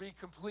to be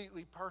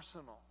completely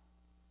personal.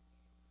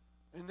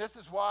 And this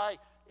is why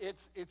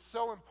it's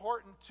so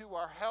important to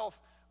our health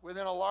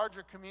within a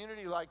larger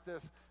community like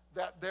this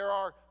that there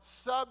are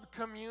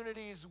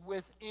sub-communities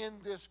within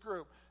this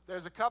group.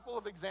 There's a couple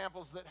of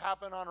examples that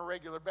happen on a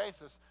regular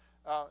basis,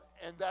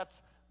 and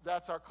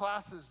that's our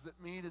classes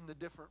that meet in the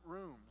different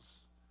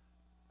rooms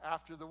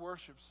after the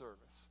worship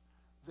service.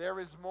 There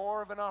is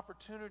more of an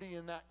opportunity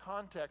in that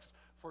context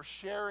for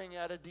sharing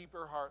at a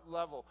deeper heart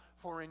level,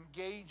 for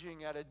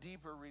engaging at a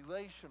deeper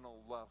relational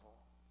level.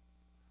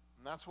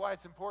 And that's why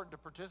it's important to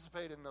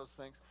participate in those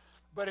things.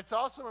 But it's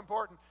also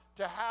important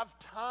to have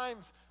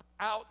times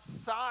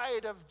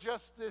outside of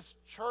just this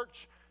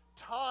church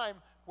time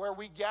where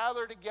we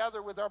gather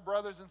together with our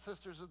brothers and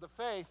sisters of the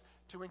faith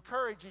to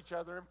encourage each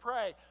other and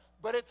pray.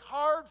 But it's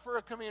hard for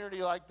a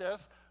community like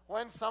this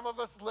when some of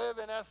us live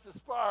in Estes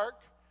Park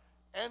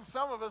and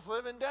some of us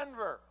live in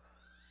Denver.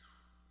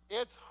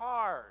 It's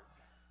hard,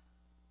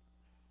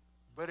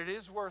 but it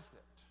is worth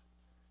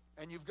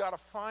it. And you've got to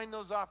find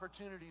those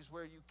opportunities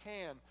where you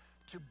can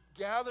to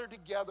gather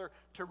together,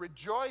 to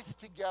rejoice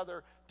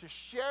together, to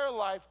share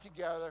life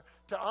together,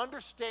 to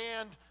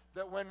understand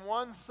that when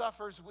one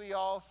suffers, we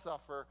all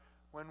suffer.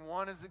 When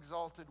one is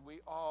exalted, we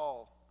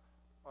all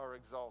are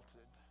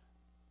exalted.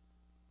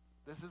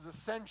 This is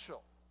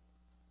essential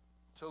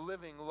to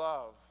living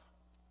love.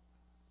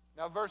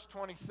 Now, verse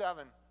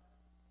 27.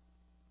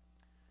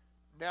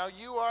 Now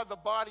you are the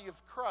body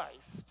of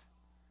Christ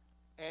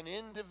and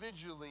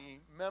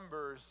individually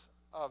members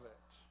of it.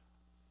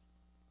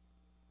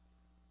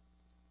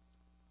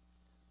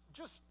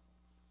 Just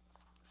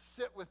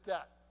sit with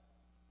that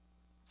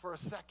for a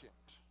second.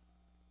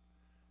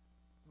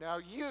 Now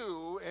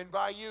you, and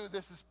by you,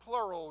 this is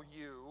plural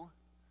you.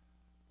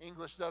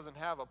 English doesn't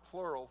have a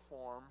plural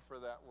form for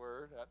that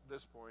word at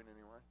this point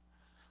anyway.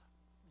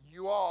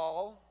 You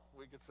all,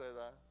 we could say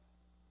that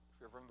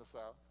if you're from the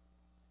South,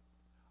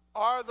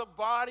 are the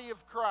body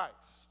of Christ,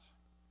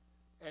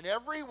 and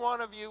every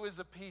one of you is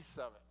a piece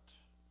of it.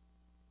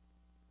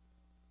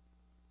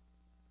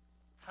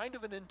 Kind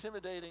of an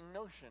intimidating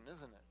notion,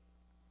 isn't it?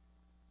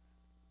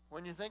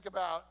 When you think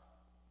about,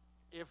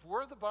 if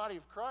we're the body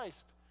of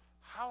Christ,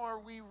 how are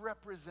we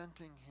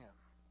representing him?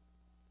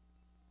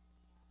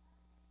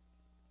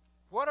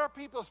 What are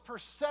people's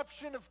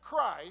perception of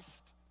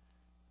Christ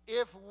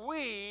if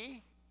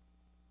we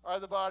are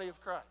the body of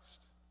Christ?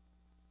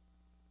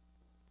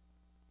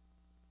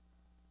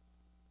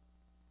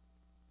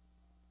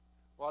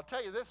 Well, I'll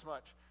tell you this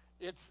much.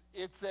 It's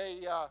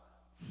a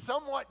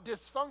somewhat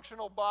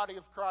dysfunctional body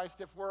of Christ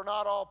if we're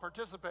not all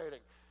participating.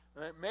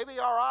 Maybe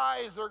our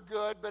eyes are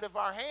good, but if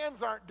our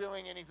hands aren't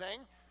doing anything,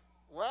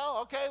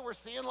 well, okay, we're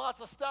seeing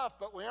lots of stuff,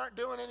 but we aren't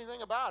doing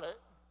anything about it.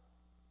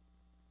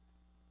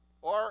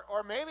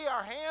 Or maybe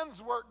our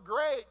hands work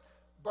great,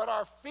 but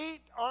our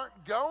feet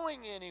aren't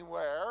going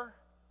anywhere.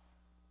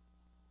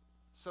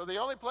 So the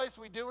only place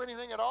we do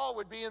anything at all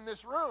would be in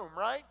this room,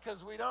 right?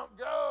 Because we don't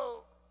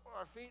go,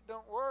 our feet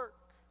don't work.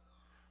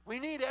 We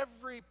need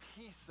every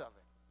piece of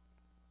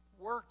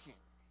it working.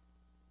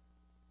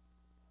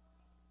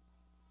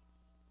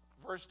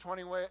 Verse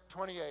 28,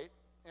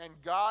 and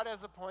God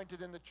has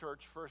appointed in the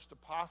church first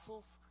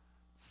apostles,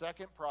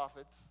 second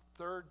prophets,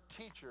 third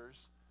teachers,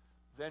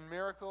 then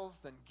miracles,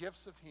 then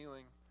gifts of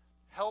healing,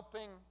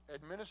 helping,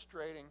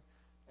 administrating,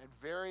 and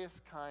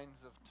various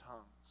kinds of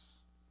tongues.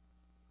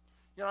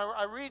 You know,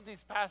 I read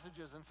these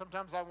passages and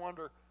sometimes I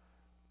wonder,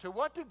 to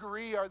what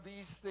degree are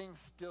these things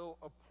still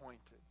appointed?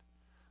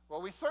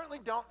 Well, we certainly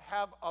don't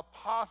have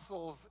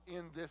apostles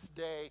in this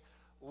day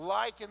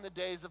like in the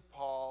days of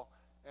Paul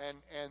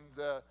and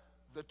the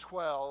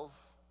 12.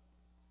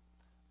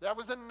 There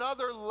was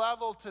another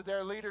level to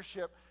their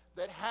leadership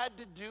that had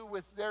to do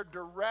with their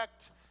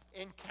direct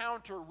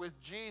encounter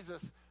with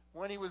Jesus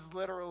when he was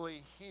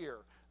literally here.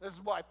 This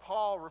is why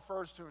Paul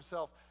refers to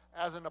himself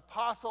as an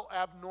apostle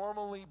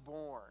abnormally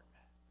born,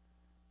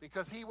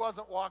 because he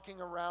wasn't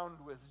walking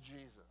around with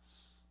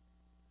Jesus.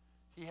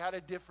 He had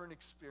a different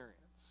experience.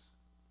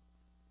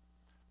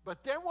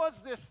 But there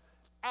was this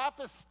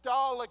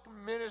apostolic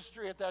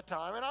ministry at that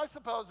time, and I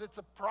suppose it's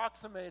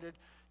approximated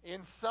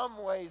in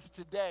some ways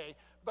today.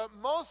 But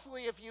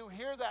mostly, if you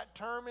hear that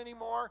term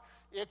anymore,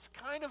 it's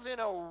kind of in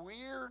a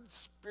weird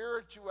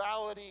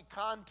spirituality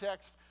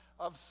context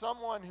of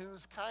someone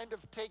who's kind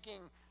of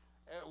taking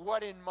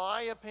what in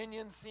my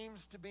opinion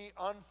seems to be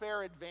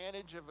unfair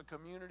advantage of a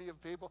community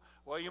of people.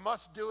 Well, you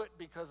must do it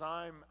because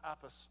I'm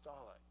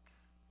apostolic.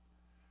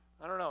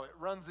 I don't know, it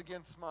runs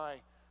against my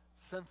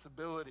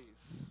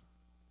sensibilities.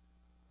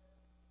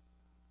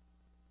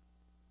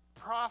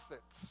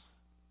 Prophets.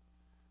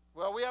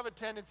 Well, we have a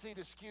tendency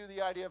to skew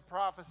the idea of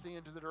prophecy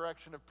into the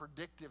direction of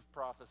predictive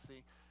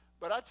prophecy.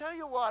 But I tell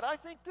you what, I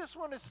think this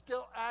one is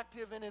still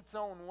active in its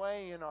own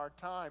way in our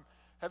time.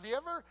 Have you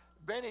ever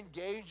been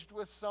engaged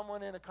with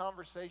someone in a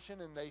conversation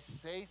and they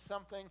say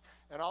something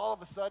and all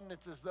of a sudden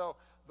it's as though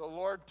the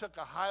Lord took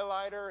a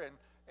highlighter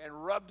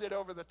and rubbed it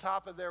over the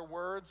top of their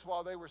words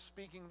while they were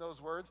speaking those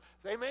words?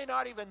 They may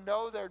not even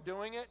know they're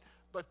doing it,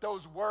 but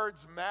those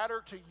words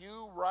matter to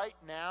you right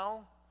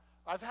now.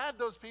 I've had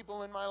those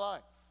people in my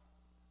life.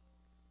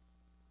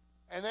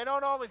 And they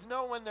don't always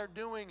know when they're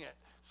doing it.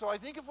 So I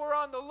think if we're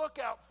on the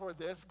lookout for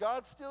this,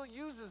 God still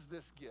uses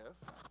this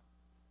gift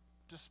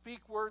to speak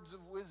words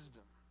of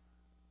wisdom.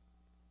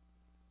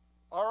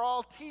 Are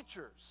all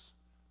teachers?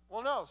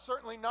 Well, no,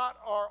 certainly not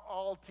are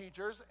all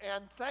teachers,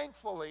 and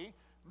thankfully,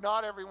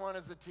 not everyone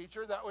is a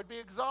teacher. That would be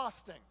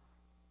exhausting.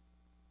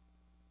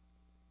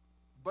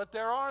 But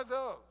there are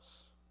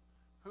those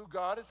who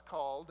God has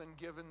called and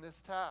given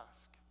this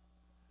task.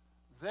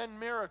 Then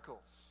miracles.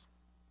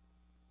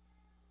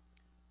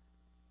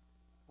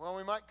 Well,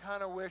 we might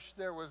kind of wish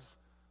there was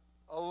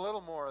a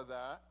little more of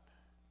that.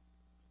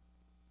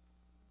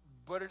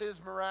 But it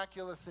is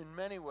miraculous in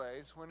many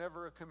ways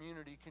whenever a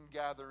community can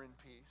gather in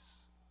peace.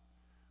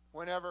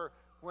 Whenever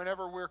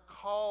we're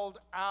called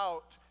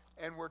out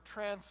and we're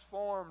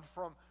transformed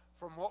from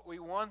what we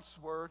once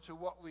were to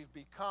what we've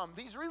become.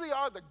 These really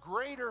are the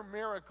greater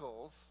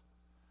miracles.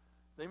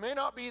 They may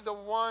not be the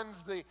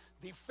ones, the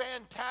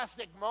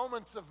fantastic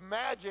moments of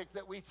magic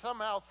that we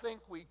somehow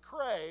think we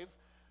crave,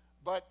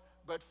 but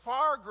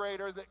far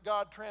greater that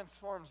God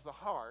transforms the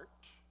heart.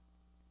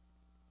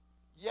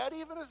 Yet,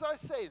 even as I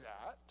say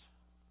that,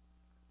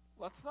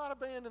 let's not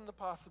abandon the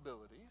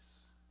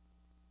possibilities.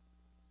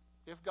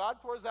 If God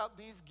pours out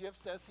these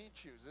gifts as He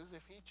chooses,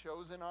 if He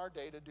chose in our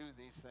day to do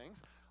these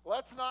things,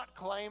 let's not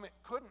claim it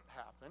couldn't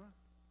happen.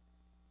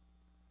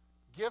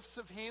 Gifts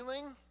of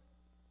healing.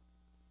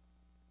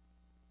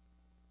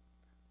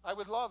 I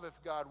would love if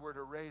God were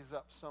to raise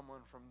up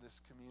someone from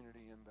this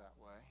community in that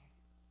way.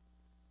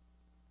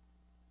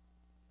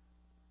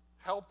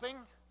 Helping,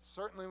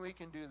 certainly we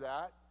can do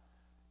that.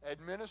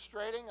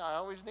 Administrating, I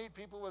always need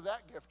people with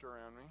that gift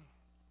around me.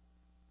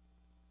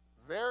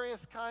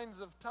 Various kinds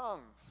of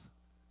tongues.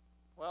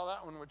 Well,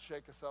 that one would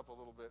shake us up a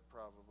little bit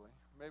probably.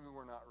 Maybe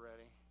we're not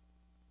ready.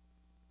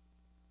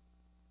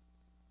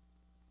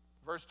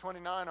 Verse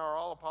 29, are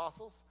all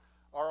apostles?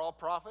 Are all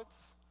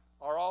prophets?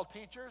 Are all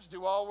teachers?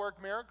 Do all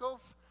work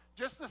miracles?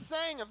 Just the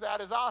saying of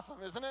that is awesome,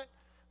 isn't it?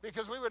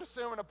 Because we would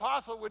assume an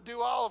apostle would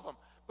do all of them.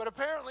 But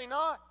apparently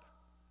not.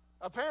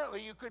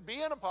 Apparently you could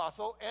be an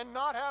apostle and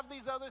not have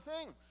these other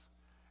things.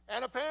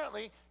 And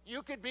apparently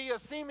you could be a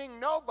seeming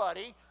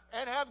nobody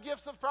and have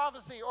gifts of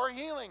prophecy or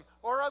healing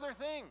or other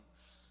things.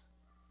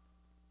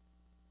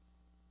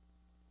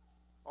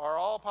 Are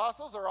all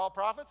apostles? Are all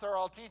prophets? Are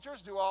all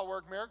teachers? Do all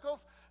work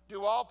miracles?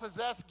 Do all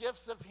possess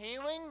gifts of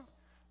healing?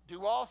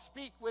 Do all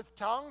speak with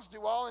tongues?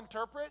 Do all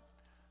interpret?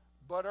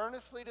 But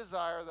earnestly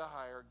desire the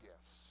higher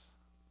gifts.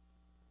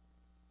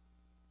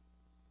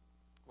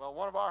 Well,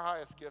 one of our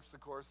highest gifts, of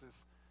course,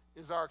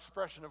 is our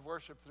expression of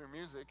worship through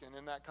music. And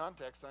in that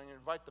context, I'm going to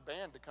invite the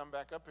band to come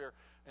back up here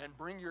and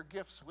bring your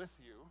gifts with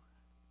you.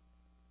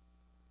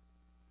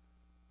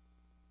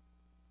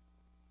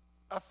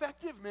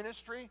 Effective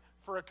ministry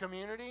for a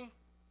community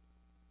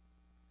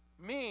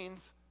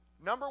means,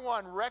 number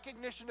one,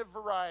 recognition of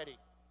variety.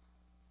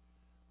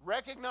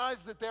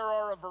 Recognize that there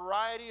are a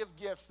variety of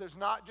gifts. There's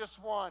not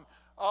just one.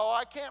 Oh,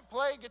 I can't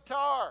play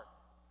guitar,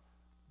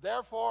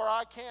 therefore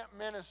I can't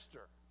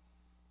minister.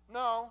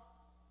 No,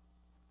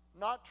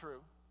 not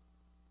true.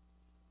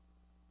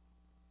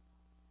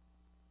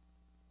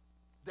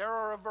 There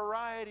are a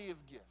variety of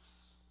gifts.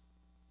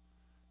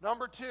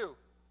 Number two,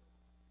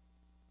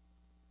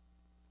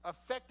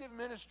 effective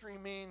ministry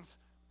means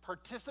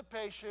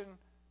participation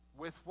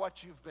with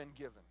what you've been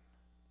given.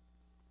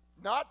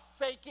 Not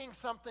faking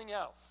something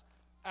else,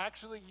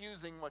 actually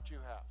using what you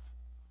have.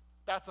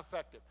 That's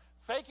effective.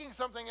 Faking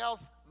something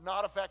else,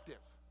 not effective.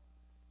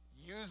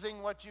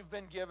 Using what you've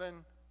been given,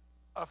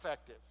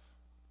 effective.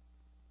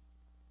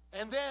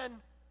 And then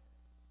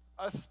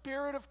a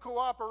spirit of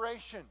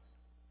cooperation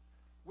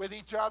with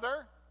each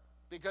other,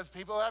 because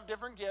people have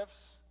different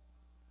gifts,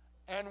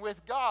 and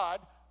with God,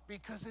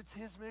 because it's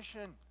His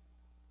mission.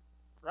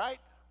 Right?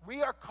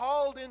 We are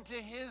called into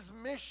His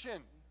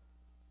mission.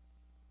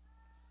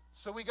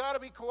 So we got to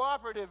be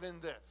cooperative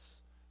in this.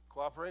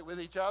 Cooperate with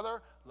each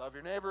other. Love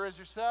your neighbor as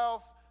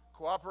yourself.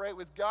 Cooperate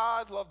with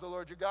God. Love the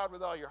Lord your God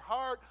with all your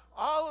heart.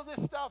 All of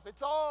this stuff,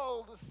 it's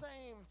all the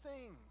same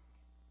thing.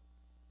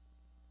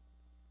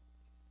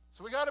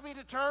 So we got to be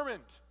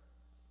determined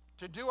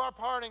to do our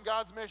part in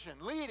God's mission.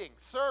 Leading,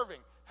 serving,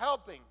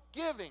 helping,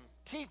 giving,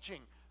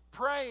 teaching,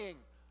 praying,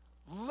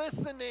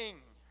 listening.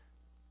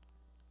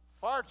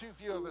 Far too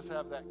few of us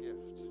have that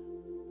gift.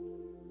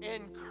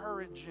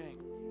 Encouraging.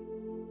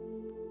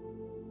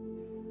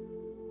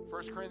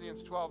 1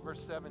 Corinthians 12,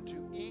 verse 7,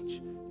 to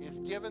each is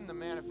given the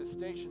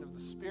manifestation of the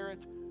Spirit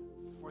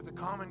for the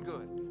common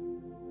good.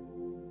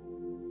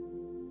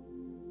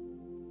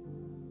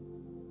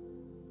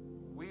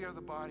 We are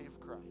the body of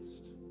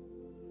Christ.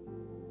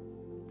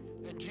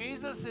 And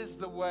Jesus is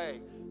the way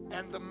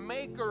and the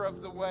maker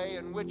of the way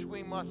in which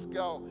we must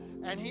go.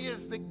 And he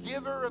is the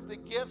giver of the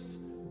gifts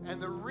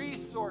and the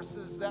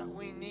resources that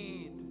we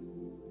need.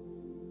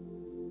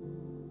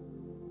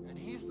 And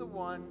he's the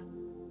one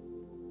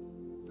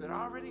that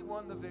already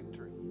won the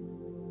victory.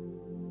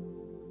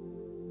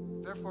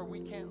 Therefore, we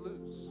can't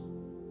lose.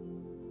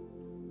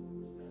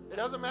 It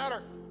doesn't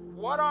matter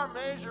what our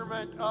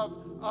measurement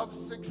of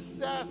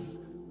success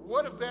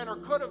would have been or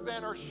could have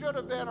been or should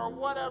have been or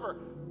whatever.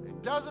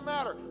 It doesn't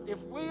matter.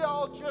 If we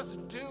all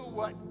just do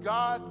what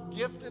God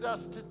gifted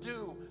us to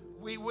do,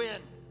 we win.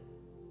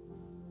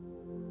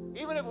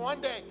 Even if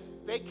one day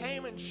they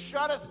came and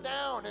shut us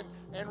down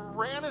and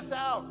ran us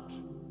out,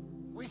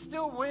 we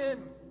still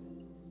win.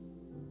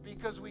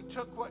 Because we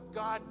took what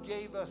God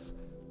gave us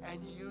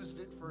and used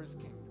it for his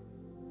kingdom.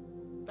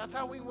 That's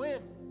how we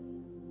win.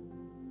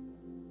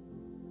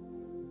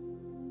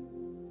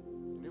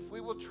 And if we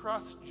will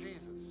trust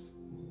Jesus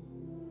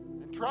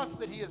and trust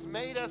that he has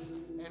made us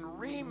and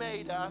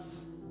remade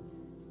us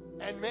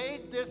and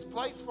made this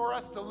place for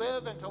us to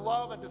live and to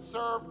love and to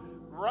serve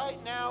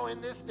right now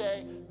in this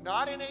day,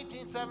 not in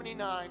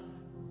 1879,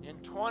 in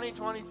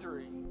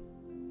 2023,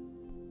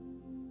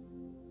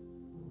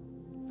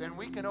 then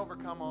we can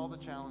overcome all the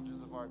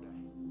challenges of our day.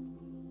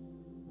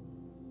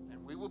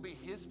 And we will be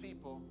his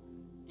people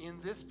in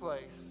this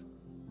place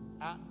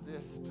at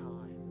this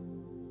time.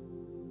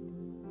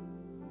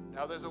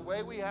 Now, there's a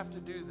way we have to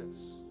do this.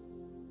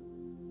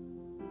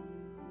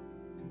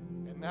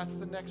 And that's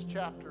the next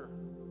chapter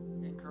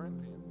in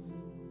Corinthians.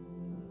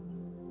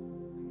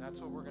 And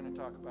that's what we're going to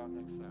talk about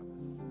next Sabbath.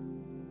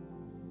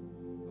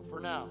 But for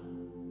now,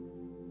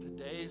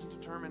 today's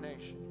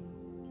determination